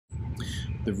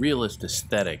the realist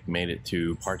aesthetic made it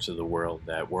to parts of the world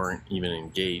that weren't even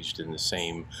engaged in the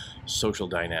same social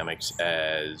dynamics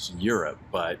as Europe,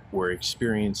 but were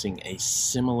experiencing a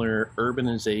similar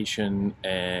urbanization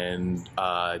and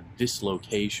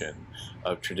dislocation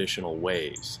of traditional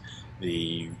ways.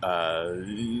 The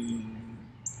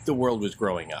world was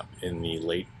growing up in the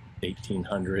late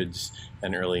 1800s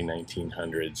and early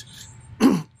 1900s,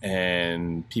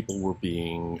 and people were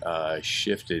being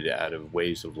shifted out of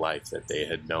ways of life that they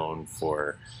had known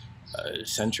for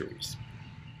centuries.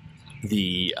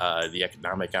 The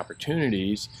economic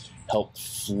opportunities helped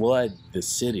flood the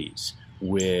cities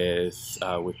with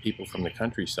people from the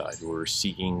countryside who were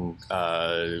seeking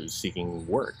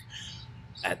work.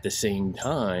 At the same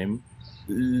time,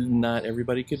 not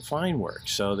everybody could find work,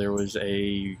 so there was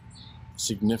a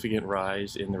significant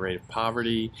rise in the rate of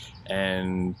poverty,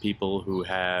 and people who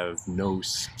have no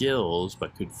skills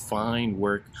but could find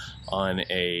work on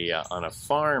a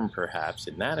farm, perhaps,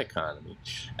 in that economy.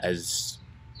 As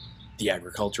the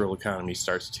agricultural economy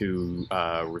starts to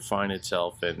refine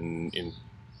itself and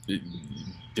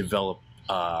develop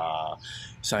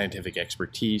scientific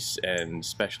expertise and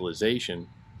specialization,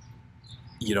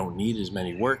 you don't need as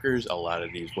many workers. A lot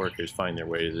of these workers find their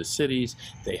way to the cities.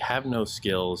 They have no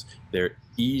skills. They're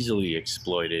easily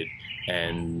exploited,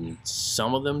 and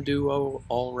some of them do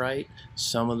all right,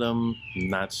 some of them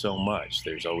not so much.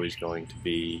 There's always going to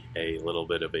be a little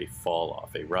bit of a fall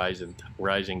off. A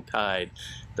rising tide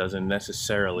doesn't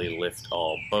necessarily lift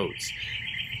all boats.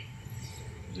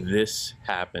 This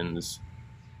happens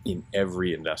in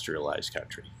every industrialized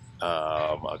country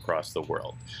across the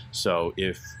world. So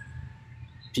if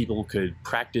people could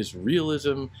practice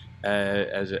realism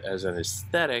as an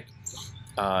aesthetic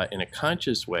in a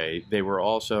conscious way, they were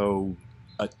also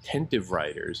attentive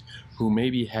writers who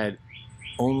maybe had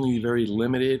only very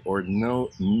limited or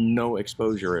no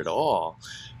exposure at all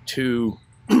to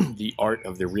the art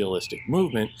of the realistic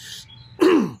movement.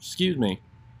 Excuse me.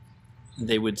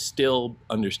 They would still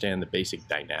understand the basic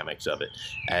dynamics of it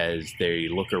as they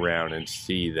look around and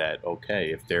see that,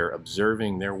 okay, if they're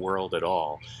observing their world at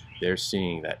all, they're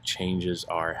seeing that changes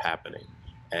are happening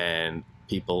and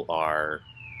people are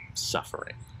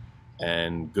suffering,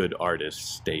 and good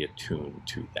artists stay attuned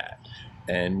to that.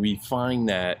 And we find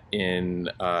that in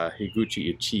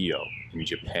Higuchi Ichiyo in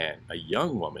Japan, a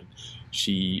young woman.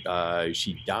 She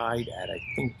died at, I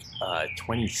think,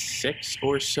 26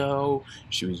 or so.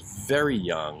 She was very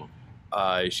young.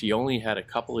 She only had a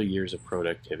couple of years of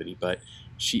productivity, but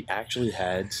she actually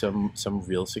had some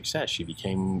real success. She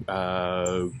became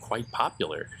quite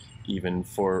popular, even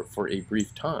for a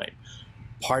brief time.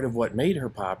 Part of what made her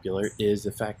popular is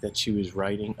the fact that she was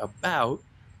writing about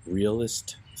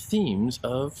realist themes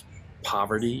of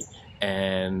poverty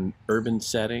and urban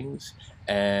settings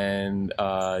and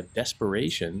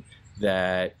desperation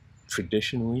that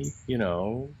traditionally,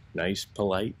 nice,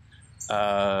 polite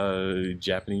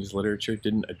Japanese literature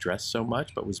didn't address so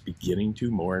much, but was beginning to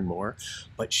more and more.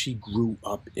 But she grew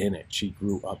up in it. She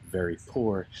grew up very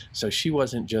poor. So she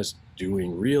wasn't just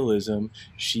doing realism,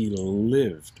 she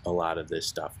lived a lot of this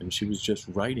stuff, and she was just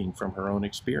writing from her own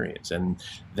experience. And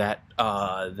that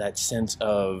sense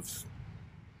of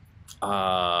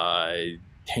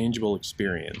tangible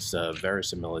experience,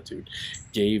 verisimilitude,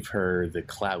 gave her the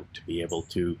clout to be able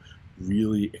to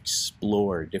really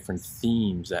explore different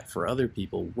themes that for other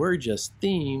people were just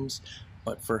themes,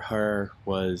 but for her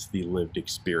was the lived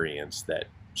experience that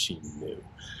she knew.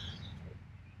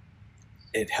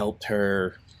 It helped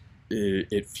her,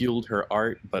 it fueled her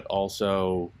art, but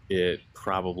also it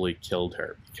probably killed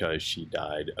her because she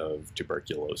died of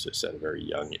tuberculosis at a very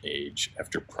young age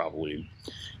after probably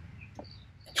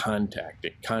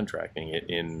contracting it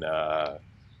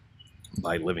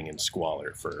by living in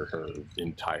squalor for her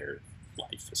entire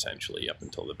life, essentially, up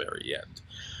until the very end.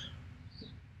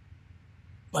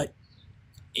 But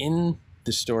in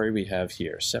the story we have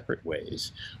here, Separate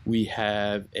Ways, we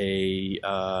have a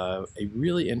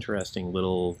really interesting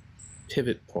little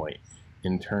pivot point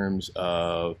in terms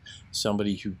of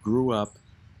somebody who grew up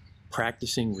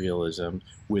practicing realism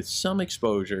with some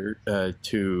exposure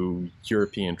to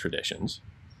European traditions.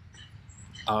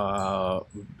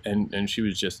 And she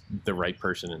was just the right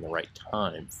person in the right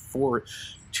time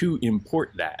to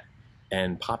import that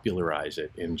and popularize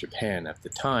it in Japan at the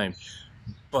time.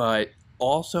 But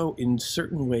also, in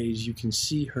certain ways, you can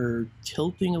see her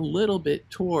tilting a little bit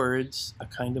towards a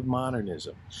kind of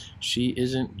modernism. She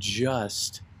isn't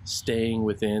just staying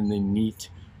within the neat,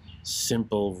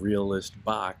 simple, realist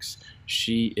box.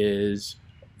 She is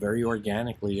very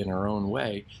organically, in her own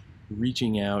way,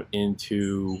 reaching out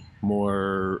into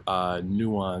more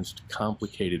nuanced,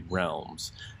 complicated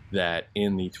realms that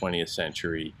in the 20th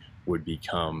century would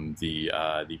become the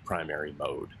primary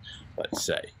mode, let's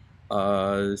say.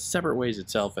 Separate Ways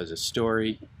itself as a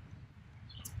story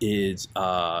is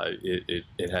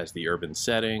it has the urban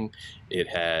setting, it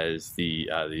has the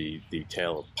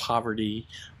tale of poverty.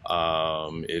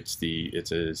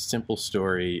 It's a simple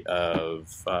story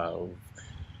of a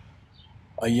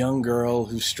young girl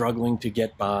who's struggling to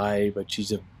get by, but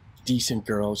she's a decent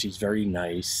girl. She's very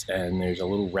nice, and there's a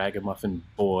little ragamuffin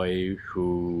boy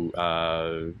who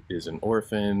is an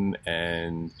orphan,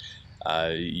 and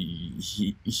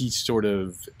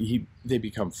they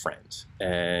become friends,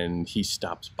 and he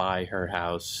stops by her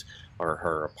house or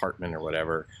her apartment or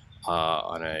whatever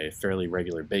on a fairly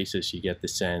regular basis. You get the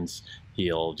sense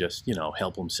he'll just, you know,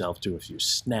 help himself to a few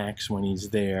snacks when he's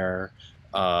there.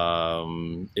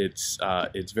 It's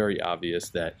very obvious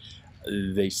that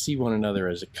they see one another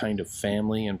as a kind of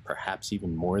family, and perhaps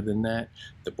even more than that.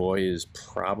 The boy is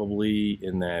probably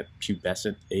in that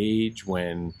pubescent age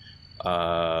when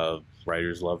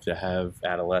writers love to have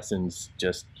adolescents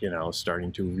just, you know,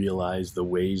 starting to realize the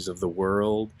ways of the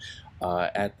world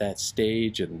at that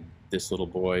stage, and this little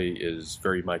boy is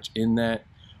very much in that.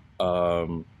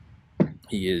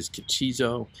 He is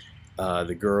Kichizo,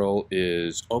 the girl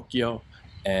is Okyo,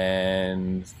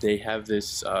 and they have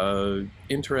this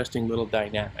interesting little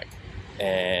dynamic.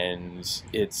 And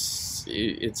it's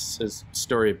a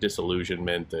story of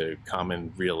disillusionment, the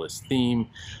common realist theme.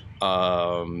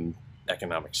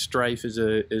 Economic strife is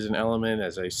an element,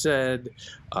 as I said.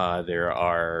 There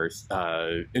are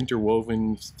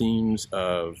interwoven themes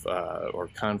of or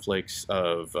conflicts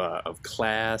of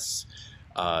class.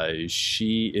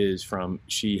 She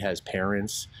has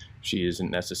parents. She is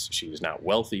not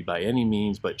wealthy by any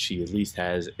means, but she at least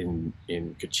has, in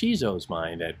Kichizo's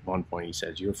mind, at one point he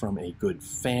says, "You're from a good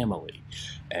family,"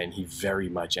 and he very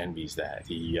much envies that.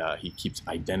 He keeps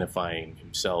identifying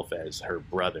himself as her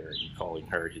brother and calling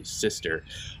her his sister,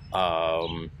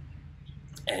 and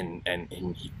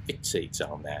he fixates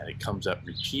on that. It comes up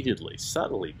repeatedly,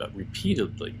 subtly, but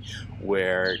repeatedly,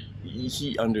 where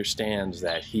he understands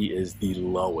that he is the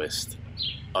lowest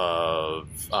of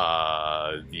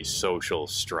the social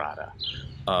strata.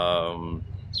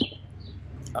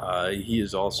 He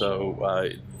is also,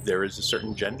 there is a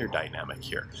certain gender dynamic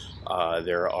here.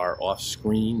 There are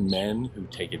off-screen men who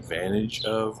take advantage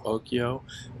of Okyo.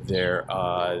 There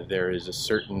is a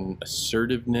certain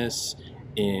assertiveness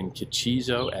in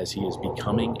Kichizo as he is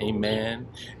becoming a man,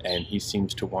 and he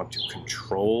seems to want to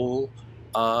control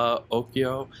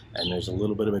Okyo, and there's a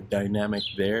little bit of a dynamic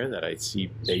there that I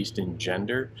see based in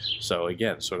gender. So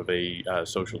again, sort of a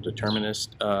social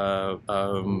determinist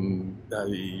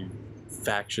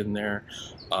faction there.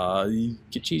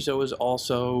 Kichizo is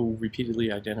also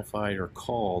repeatedly identified or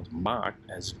called, mocked,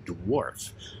 as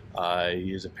dwarf.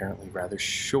 He is apparently rather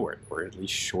short, or at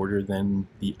least shorter than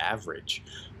the average.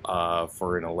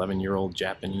 For an 11-year-old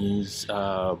Japanese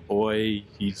boy,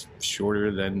 he's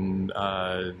shorter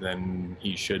than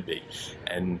he should be,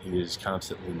 and he is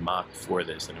constantly mocked for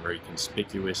this in a very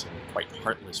conspicuous and quite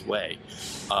heartless way.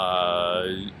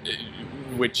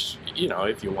 Which, you know,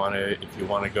 if you want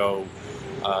to go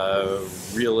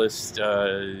realist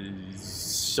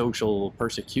social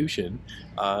persecution,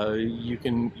 you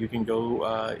can go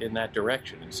in that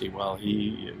direction and see, well,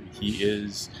 he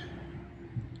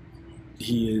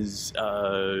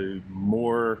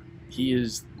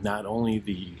is not only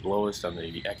the lowest on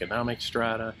the economic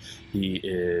strata, he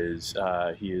is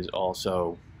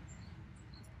also,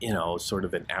 you know, sort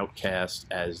of an outcast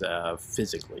as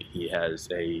physically. He has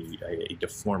a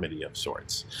deformity of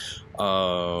sorts.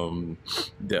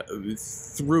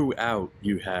 Throughout,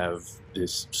 you have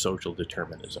this social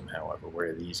determinism, however,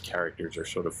 where these characters are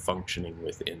sort of functioning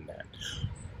within that.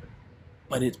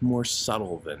 But it's more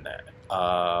subtle than that.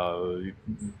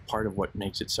 Part of what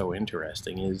makes it so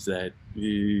interesting is that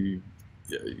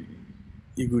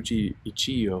Higuchi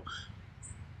Ichiyo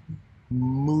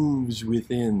moves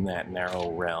within that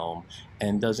narrow realm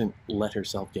and doesn't let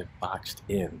herself get boxed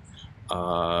in.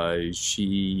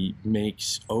 She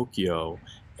makes Okyo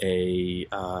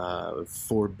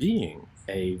for being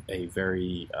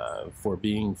very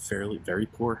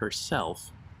poor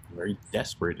herself, very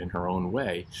desperate in her own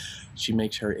way, she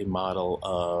makes her a model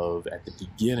of, at the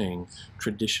beginning,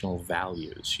 traditional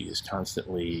values. She is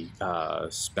constantly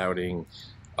spouting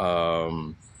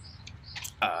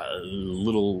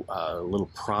little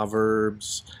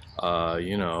proverbs.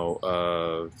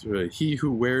 He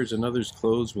who wears another's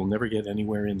clothes will never get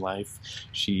anywhere in life.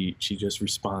 She just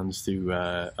responds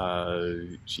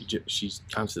to she's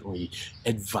constantly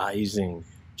advising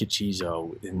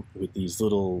Kichizo with these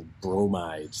little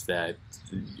bromides that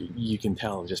you can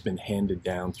tell have just been handed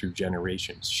down through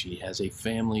generations. She has a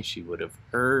family. She would have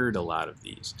heard a lot of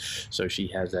these, so she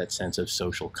has that sense of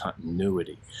social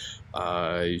continuity.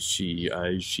 She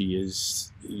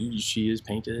is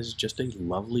painted as just a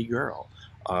lovely girl.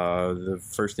 The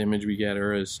first image we get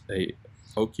her as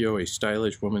Okyo, a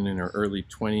stylish woman in her early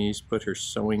 20s, put her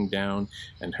sewing down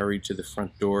and hurried to the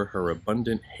front door. Her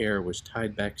abundant hair was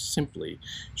tied back simply.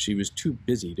 She was too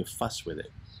busy to fuss with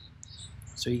it.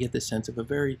 So you get the sense of a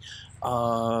very,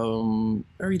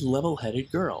 very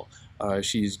level-headed girl.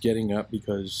 She's getting up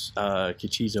because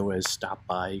Kichizo has stopped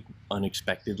by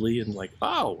unexpectedly and like,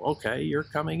 oh, okay, you're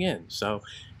coming in. So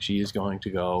she is going to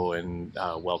go and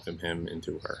welcome him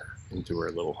into her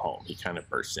little home. He kind of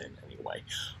bursts in anyway.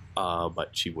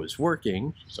 But she was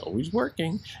working. She's always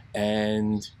working,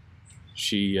 and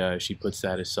she puts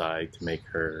that aside to make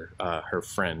her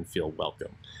friend feel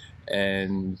welcome.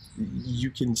 And you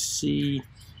can see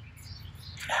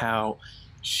how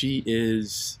she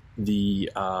is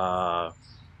the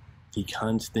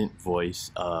constant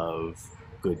voice of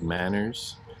good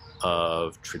manners,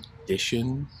 of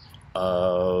tradition,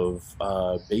 of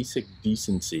basic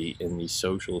decency in the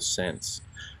social sense.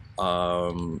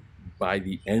 By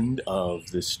the end of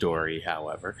the story,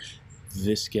 however,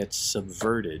 this gets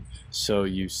subverted, so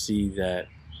you see that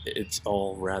it's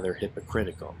all rather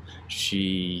hypocritical.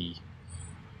 She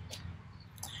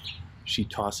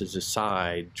tosses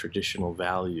aside traditional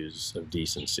values of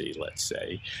decency, let's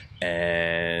say,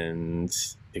 and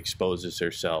exposes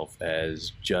herself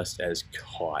as just as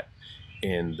caught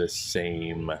in the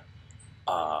same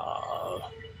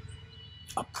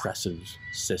oppressive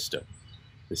system,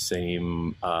 the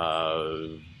same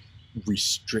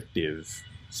restrictive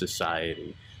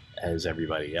society as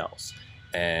everybody else.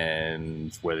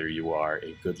 And whether you are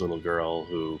a good little girl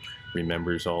who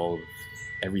remembers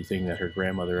everything that her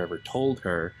grandmother ever told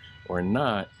her or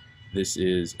not, this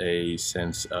is a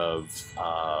sense of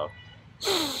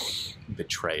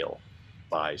betrayal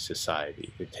by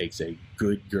society. It takes a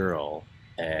good girl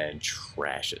and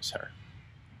trashes her.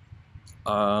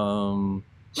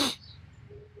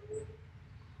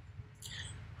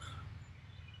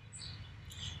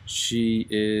 She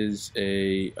is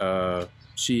you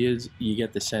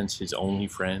get the sense, his only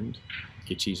friend.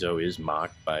 Kichizo is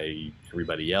mocked by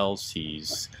everybody else.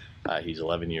 He's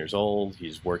 11 years old.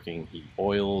 He's working, he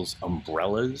oils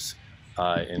umbrellas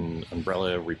in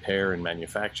umbrella repair and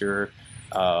manufacture.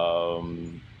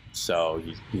 So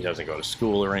he doesn't go to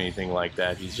school or anything like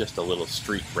that. He's just a little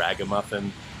street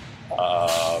ragamuffin.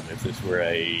 If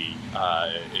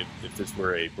this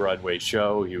were a Broadway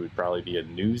show, he would probably be a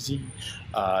newsie.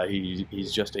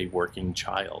 He's just a working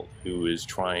child who is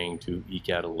trying to eke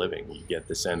out a living. You get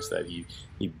the sense that he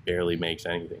barely makes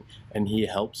anything, and he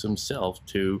helps himself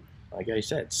to, like I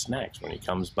said, snacks. When he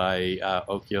comes by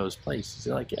Okyo's place, he's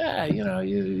like, yeah,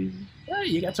 you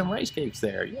got some rice cakes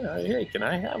there. Hey, can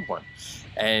I have one?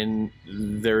 And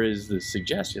there is the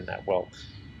suggestion that, well,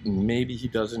 maybe he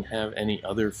doesn't have any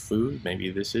other food.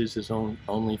 Maybe this is his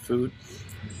only food.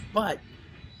 But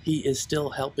he is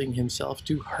still helping himself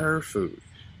to her food.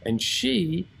 And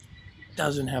she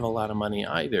doesn't have a lot of money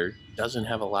either, doesn't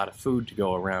have a lot of food to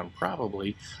go around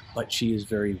probably, but she is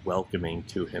very welcoming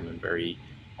to him and very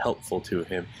helpful to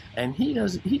him. And he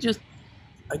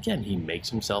makes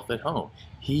himself at home.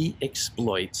 He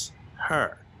exploits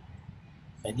her.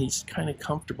 And he's kind of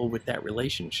comfortable with that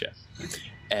relationship.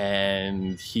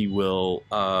 And he will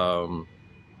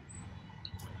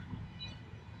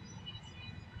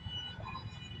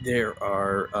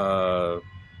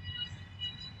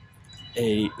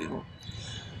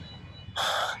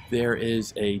there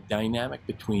is a dynamic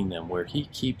between them where he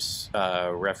keeps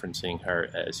referencing her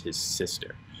as his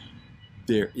sister.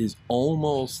 There is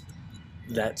almost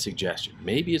that suggestion,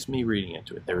 maybe it's me reading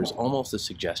into it, there is almost a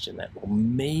suggestion that, well,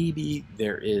 maybe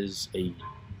there is a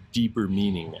deeper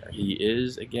meaning there. He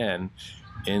is, again,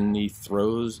 in the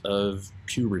throes of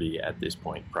puberty at this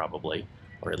point, probably,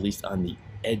 or at least on the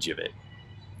edge of it.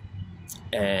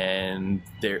 And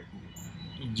there,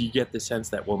 you get the sense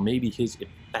that, well, maybe his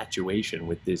infatuation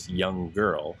with this young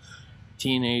girl,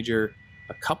 teenager,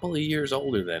 a couple of years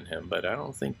older than him, but I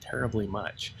don't think terribly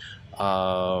much,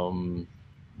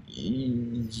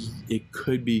 it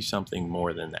could be something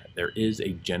more than that. There is a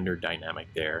gender dynamic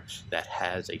there that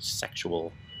has a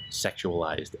sexualized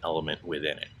element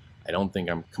within it. I don't think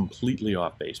I'm completely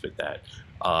off base with that.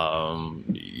 I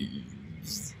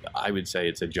would say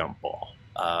it's a jump ball.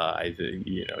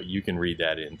 You can read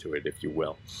that into it if you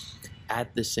will.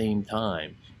 At the same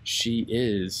time, she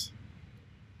is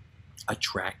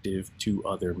attractive to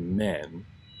other men,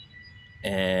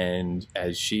 And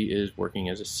as she is working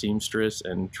as a seamstress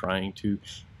and trying to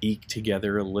eke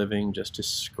together a living just to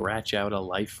scratch out a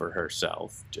life for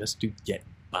herself, just to get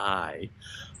by,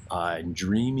 and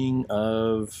dreaming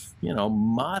of,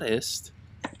 modest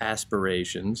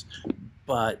aspirations,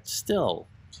 but still,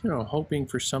 hoping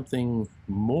for something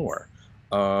more.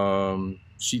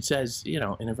 She says, in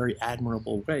a very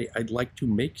admirable way, I'd like to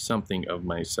make something of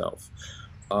myself.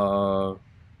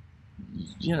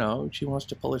 She wants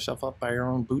to pull herself up by her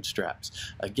own bootstraps.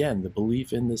 Again, the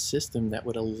belief in the system that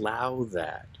would allow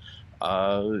that.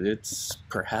 It's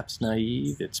perhaps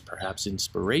naive, it's perhaps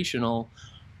inspirational,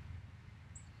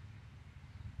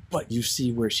 but you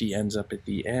see where she ends up at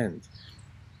the end.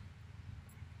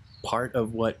 Part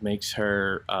of what makes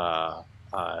her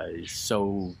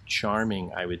so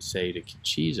charming, I would say, to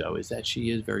Ichiyo is that she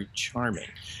is very charming.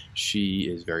 She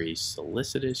is very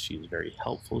solicitous, she's very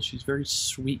helpful, she's a very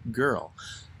sweet girl.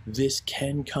 This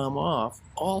can come off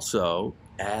also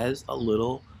as a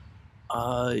little,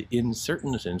 in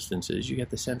certain instances, you get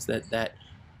the sense that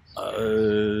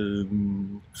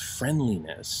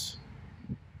friendliness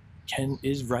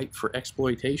is ripe for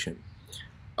exploitation.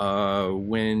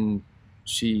 When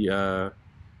she, her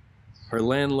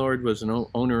landlord was an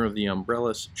owner of the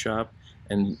umbrella shop,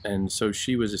 and so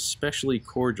she was especially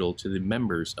cordial to the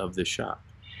members of the shop.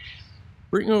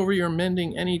 Bring over your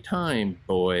mending any time,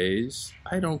 boys.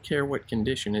 I don't care what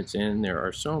condition it's in. There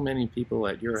are so many people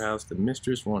at your house, the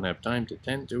mistress won't have time to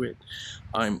tend to it.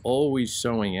 I'm always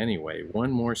sewing anyway.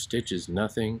 One more stitch is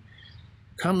nothing.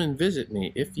 Come and visit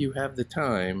me if you have the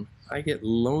time. I get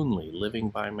lonely living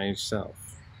by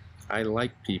myself. I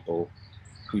like people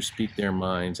who speak their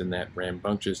minds, and that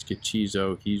rambunctious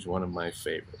Ichiyo, he's one of my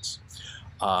favorites.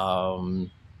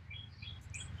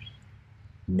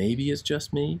 Maybe it's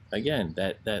just me. Again,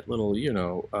 that little,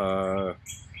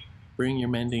 bring your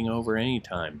mending over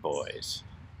anytime, boys.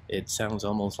 It sounds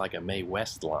almost like a Mae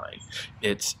West line.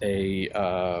 It's a,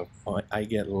 I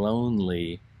get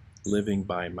lonely living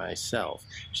by myself.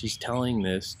 She's telling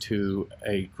this to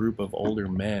a group of older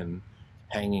men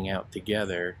hanging out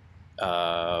together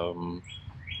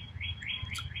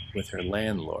with her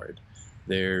landlord.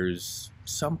 There's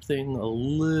something a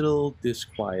little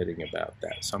disquieting about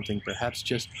that. Something perhaps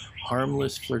just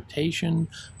harmless flirtation,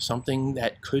 something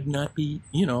that could not be,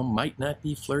 might not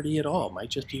be flirty at all, might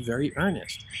just be very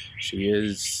earnest. She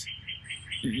is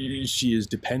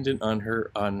dependent on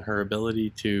her ability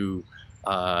to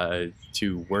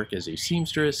work as a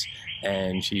seamstress,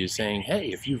 and she is saying,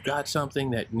 hey, if you've got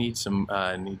something that needs some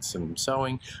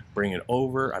sewing, bring it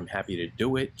over. I'm happy to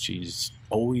do it. She's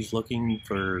always looking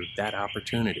for that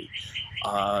opportunity.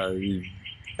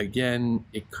 Again,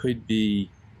 it could be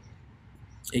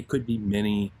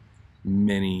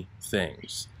many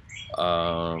things.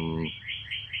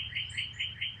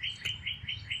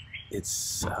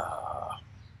 It's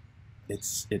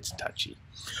touchy.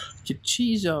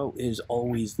 Ichiyo is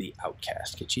always the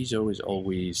outcast. Ichiyo is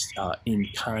always in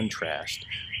contrast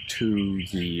to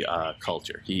the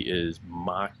culture. He is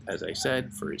mocked, as I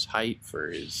said, for his height, for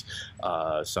his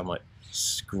somewhat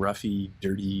scruffy,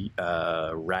 dirty,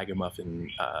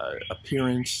 ragamuffin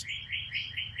appearance.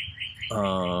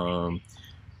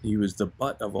 He was the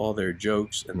butt of all their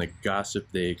jokes and the gossip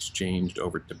they exchanged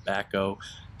over tobacco.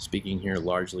 Speaking here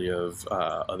largely of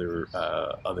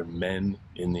other men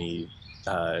in the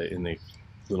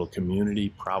little community,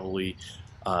 probably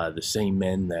the same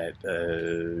men that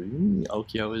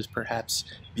Okyo is perhaps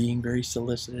being very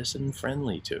solicitous and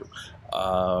friendly to.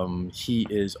 He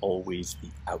is always the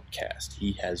outcast.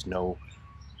 He has no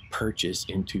purchase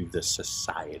into the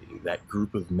society, that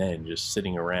group of men just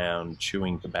sitting around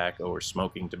chewing tobacco or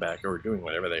smoking tobacco or doing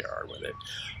whatever they are with it.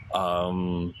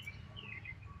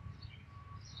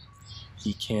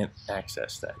 He can't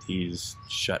access that. He's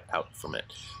shut out from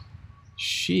it.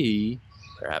 She,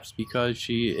 perhaps because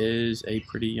she is a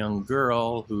pretty young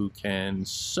girl who can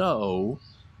sew,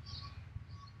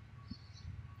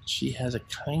 she has a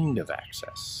kind of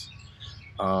access.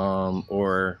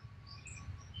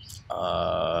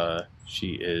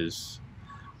 She is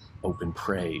open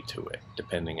prey to it,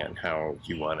 depending on how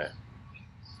you want to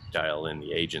dial in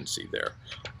the agency there.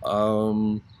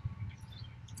 In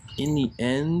the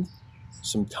end,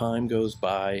 some time goes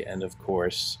by, and of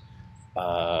course,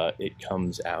 it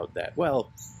comes out that,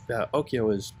 well,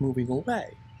 Okyo is moving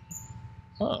away.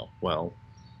 Oh, well,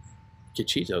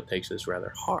 Ichiyo takes this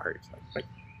rather hard. Like,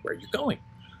 where are you going?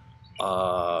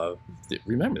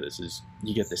 Remember,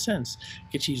 you get the sense,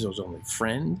 Ichiyo's only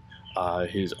friend,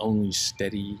 his only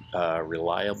steady,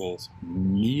 reliable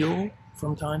meal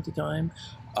from time to time.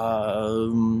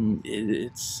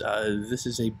 This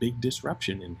is a big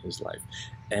disruption in his life,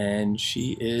 and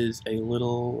she is a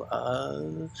little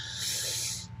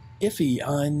iffy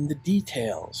on the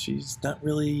details. She's not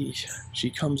really. She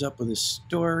comes up with a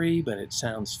story, but it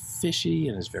sounds fishy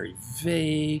and is very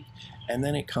vague. And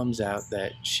then it comes out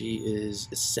that she is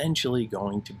essentially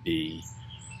going to be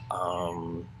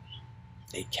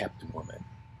a kept woman.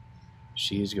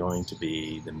 She is going to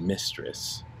be the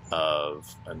mistress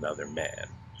of another man.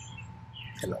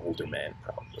 An older man,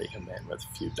 probably. A man with a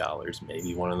few dollars.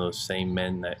 Maybe one of those same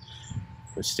men that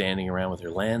was standing around with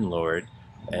her landlord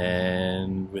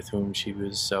and with whom she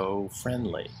was so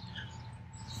friendly.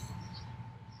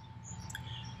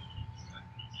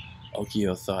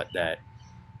 Okio thought that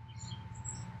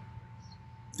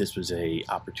this was an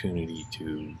opportunity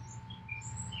to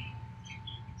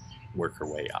work her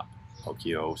way up.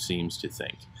 Okio seems to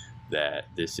think that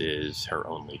this is her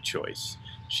only choice.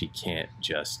 She can't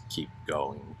just keep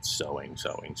going, sewing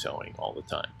all the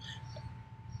time.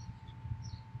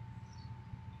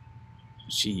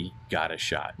 She got a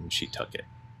shot and she took it.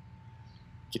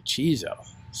 Kichizo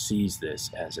sees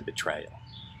this as a betrayal.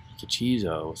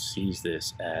 Kichizo sees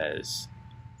this as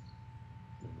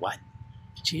what?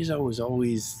 Kichizo was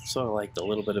always sort of like the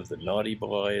little bit of the naughty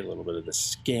boy, a little bit of the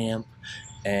scamp,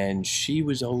 and she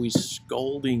was always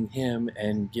scolding him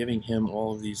and giving him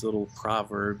all of these little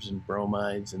proverbs and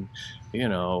bromides and,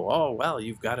 oh, well,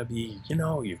 you've got to be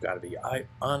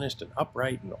honest and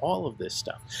upright and all of this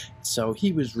stuff. So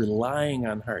he was relying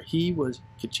on her.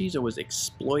 Kichizo was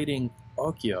exploiting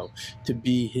Okio to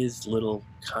be his little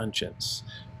conscience,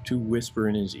 to whisper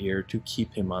in his ear, to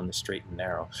keep him on the straight and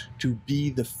narrow, to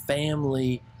be the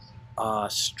family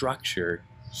structure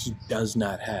he does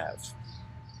not have.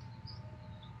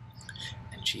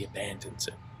 And she abandons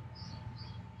him.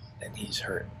 And he's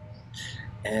hurt.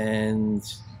 And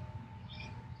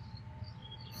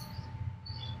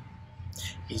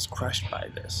he's crushed by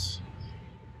this.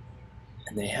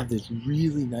 And they have this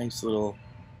really nice little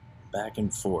back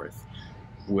and forth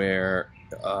where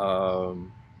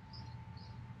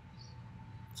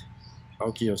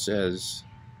Okio says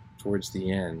towards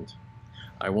the end,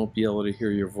 I won't be able to hear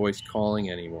your voice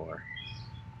calling anymore.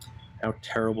 How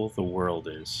terrible the world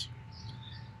is.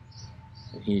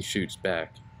 And he shoots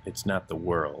back, it's not the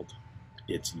world,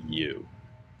 it's you.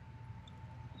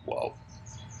 Whoa.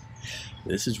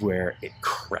 This is where it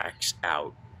cracks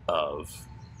out of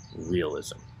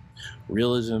realism.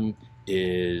 Realism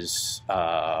is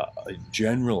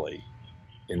generally,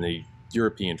 in the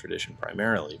European tradition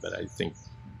primarily, but I think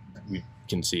we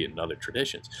can see it in other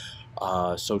traditions,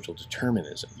 social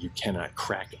determinism. You cannot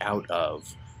crack out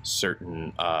of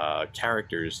certain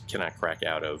characters, cannot crack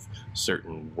out of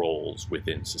certain roles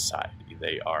within society.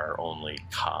 They are only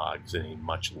cogs in a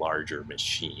much larger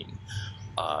machine.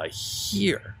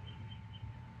 Here,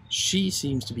 she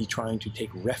seems to be trying to take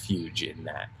refuge in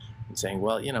that and saying,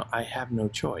 well, I have no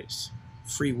choice.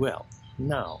 Free will.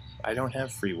 No, I don't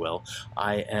have free will.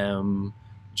 I am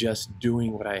just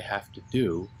doing what I have to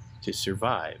do to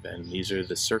survive, and these are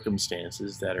the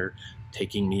circumstances that are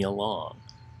taking me along.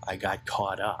 I got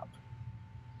caught up.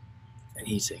 And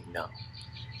he's saying, no,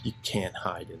 you can't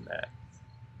hide in that.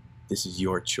 This is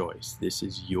your choice. This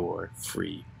is your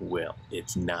free will.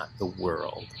 It's not the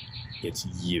world. It's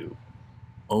you.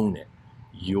 Own it.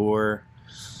 Your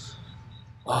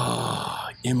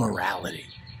immorality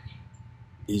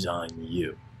is on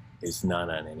you. It's not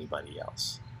on anybody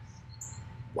else.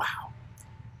 Wow.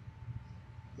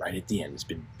 Right at the end, it's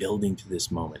been building to this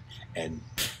moment, and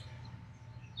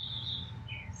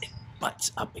it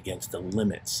butts up against the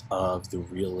limits of the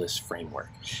realist framework.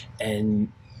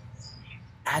 And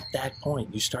at that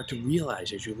point, you start to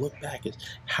realize, as you look back, is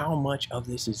how much of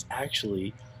this is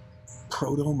actually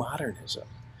proto-modernism.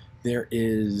 There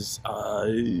is,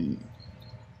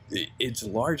 it's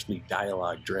largely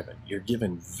dialogue driven. You're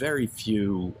given very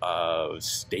few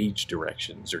stage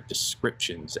directions or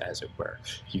descriptions, as it were.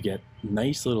 You get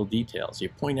nice little details. You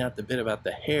point out the bit about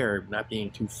the hair not being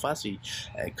too fussy,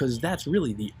 because that's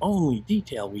really the only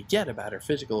detail we get about her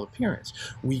physical appearance.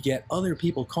 We get other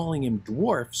people calling him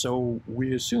dwarf, so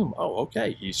we assume, oh,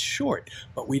 okay, he's short,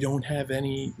 but we don't have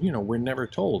any, we're never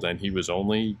told, and he was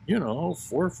only,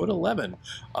 4'11".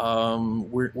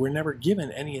 We're never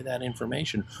given any of that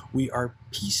information. We are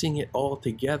piecing it all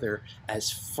together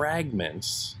as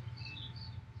fragments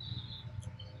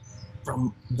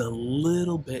from the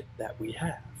little bit that we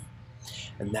have.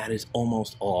 And that is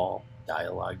almost all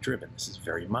dialogue driven. This is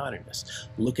very modernist.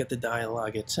 Look at the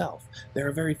dialogue itself. There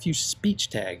are very few speech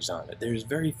tags on it. There's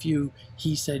very few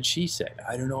he said, she said.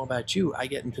 I don't know about you. I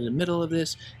get into the middle of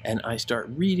this and I start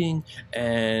reading,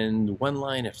 and one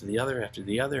line after the other,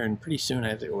 and pretty soon I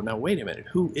have to go, now wait a minute,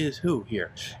 who is who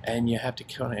here? And you have to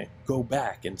kind of go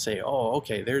back and say, oh,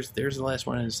 okay, there's the last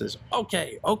one, and it says,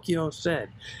 okay, Okio said.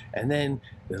 And then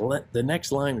the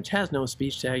next line, which has no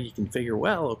speech tag, you can figure,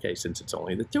 well, okay, since it's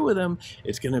only the two of them,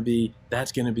 that's going to be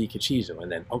Kichizo,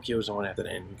 and then Okio's the one after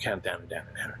that, and you count down and down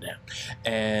and down and down.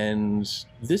 And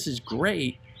this is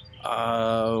great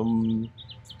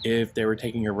if they were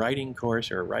taking a writing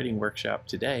course or a writing workshop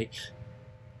today.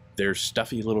 Their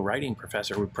stuffy little writing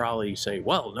professor would probably say,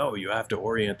 well, no, you have to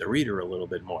orient the reader a little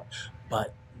bit more.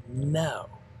 But no.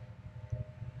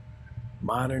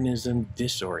 Modernism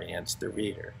disorients the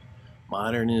reader.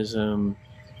 Modernism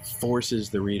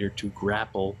forces the reader to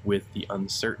grapple with the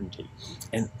uncertainty.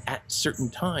 And at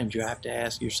certain times, you have to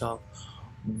ask yourself,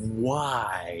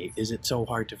 why is it so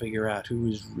hard to figure out who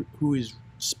is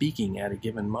speaking at a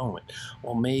given moment?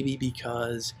 Well, maybe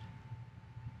because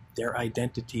their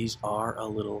identities are a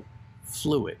little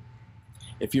fluid.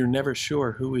 If you're never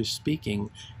sure who is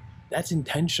speaking, that's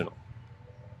intentional.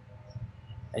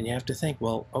 And you have to think,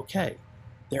 well, okay,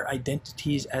 their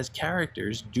identities as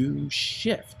characters do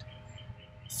shift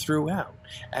throughout.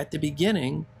 At the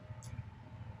beginning,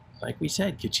 like we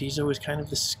said, Kichizo was kind of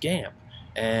the scamp,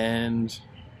 and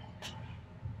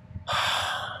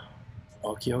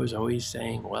Okio is always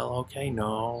saying, well, okay,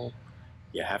 no,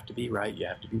 you have to be right, you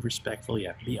have to be respectful, you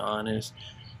have to be honest,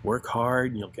 work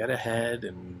hard and you'll get ahead,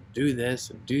 and do this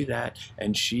and do that.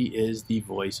 And she is the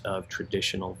voice of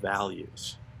traditional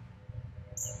values.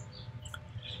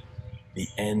 The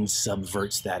end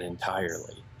subverts that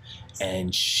entirely.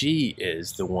 And she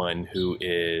is the one who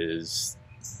is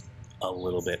a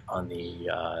little bit on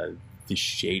the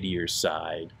shadier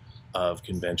side of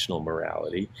conventional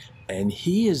morality. And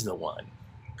he is the one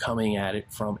coming at it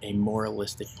from a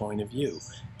moralistic point of view,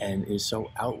 and is so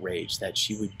outraged that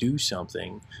she would do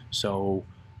something so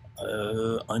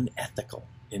unethical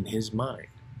in his mind.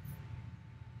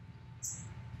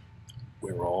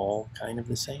 We're all kind of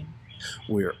the same.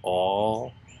 We're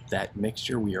all that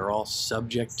mixture. We are all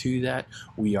subject to that.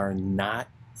 We are not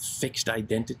fixed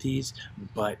identities,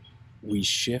 but we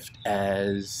shift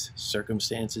as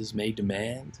circumstances may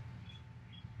demand.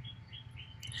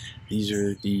 These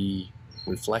are the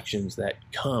reflections that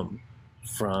come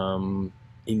from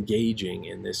engaging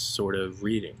in this sort of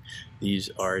reading. These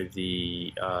are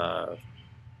the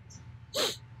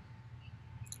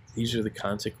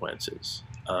consequences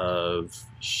of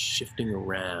shifting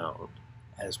around,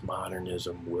 as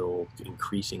modernism will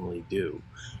increasingly do.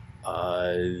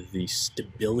 The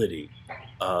stability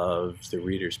of the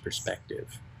reader's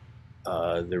perspective.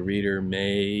 The reader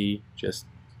may just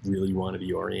really want to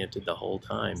be oriented the whole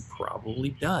time. Probably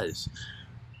does.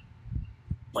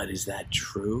 But is that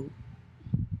true?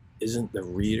 Isn't the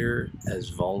reader as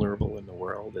vulnerable in the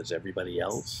world as everybody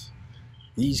else?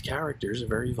 These characters are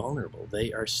very vulnerable.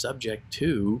 They are subject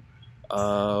to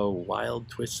wild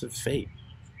twists of fate.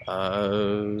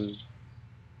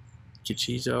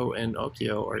 Kichizo and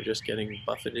Okio are just getting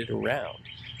buffeted around.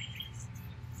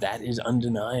 That is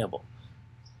undeniable.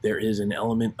 There is an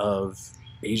element of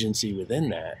agency within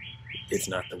that. It's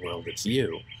not the world, it's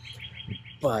you.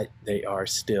 But they are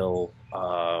still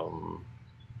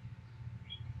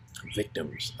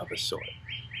victims of a sort.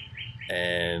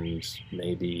 And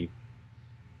maybe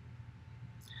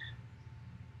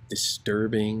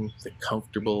disturbing the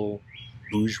comfortable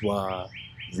bourgeois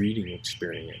reading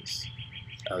experience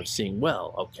of seeing,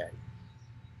 well, okay,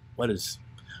 what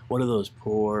are those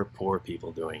poor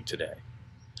people doing today?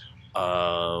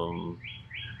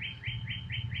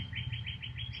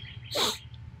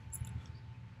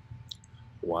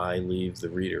 Why leave the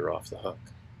reader off the hook?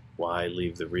 Why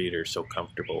leave the reader so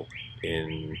comfortable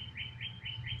in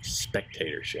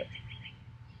spectatorship?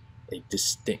 A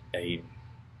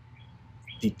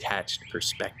detached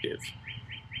perspective.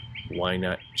 Why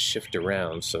not shift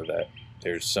around so that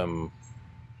there's some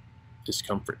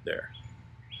discomfort there?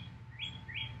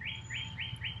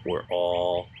 We're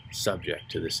all subject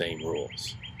to the same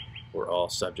rules. We're all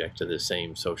subject to the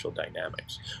same social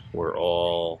dynamics. We're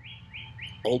all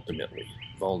ultimately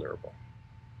vulnerable.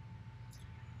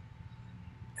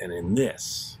 And in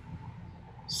this,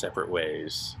 separate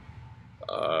ways,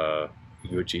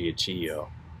 Higuchi Ichiyo,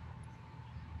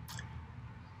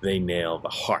 they nail the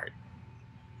heart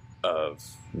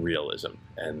of realism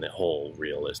and the whole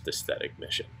realist aesthetic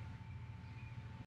mission.